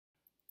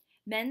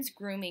men's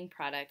grooming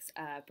products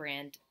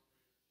brand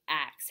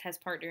Axe has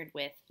partnered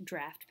with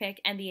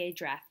NBA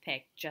draft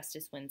pick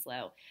Justice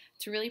Winslow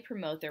to really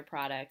promote their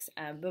products,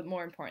 but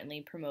more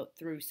importantly, promote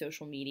through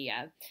social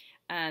media.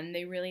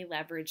 They really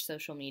leverage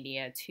social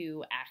media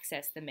to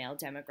access the male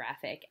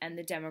demographic and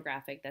the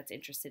demographic that's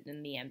interested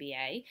in the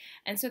NBA.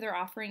 And so they're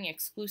offering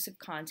exclusive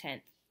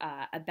content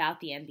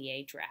about the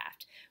NBA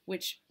draft,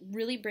 which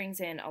really brings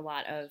in a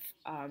lot of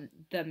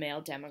the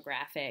male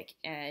demographic,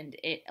 and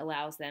it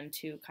allows them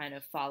to kind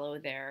of follow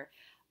their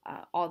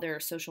all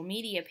their social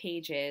media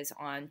pages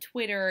on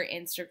Twitter,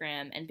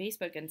 Instagram, and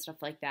Facebook and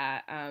stuff like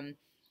that.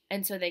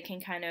 And so they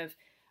can kind of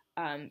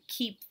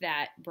keep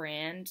that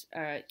brand,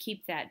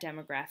 keep that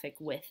demographic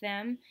with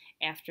them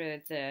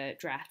after the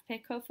draft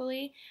pick,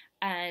 hopefully.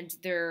 And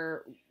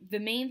the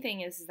main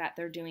thing is that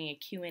they're doing a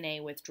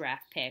Q&A with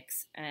draft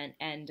picks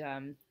and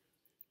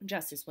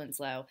Justice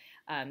Winslow,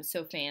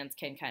 so fans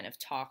can kind of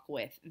talk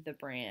with the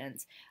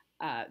brands,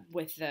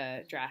 with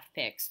the draft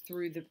picks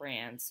through the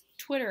brand's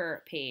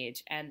Twitter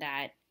page, and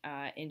that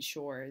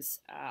ensures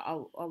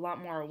a lot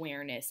more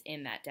awareness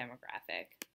in that demographic.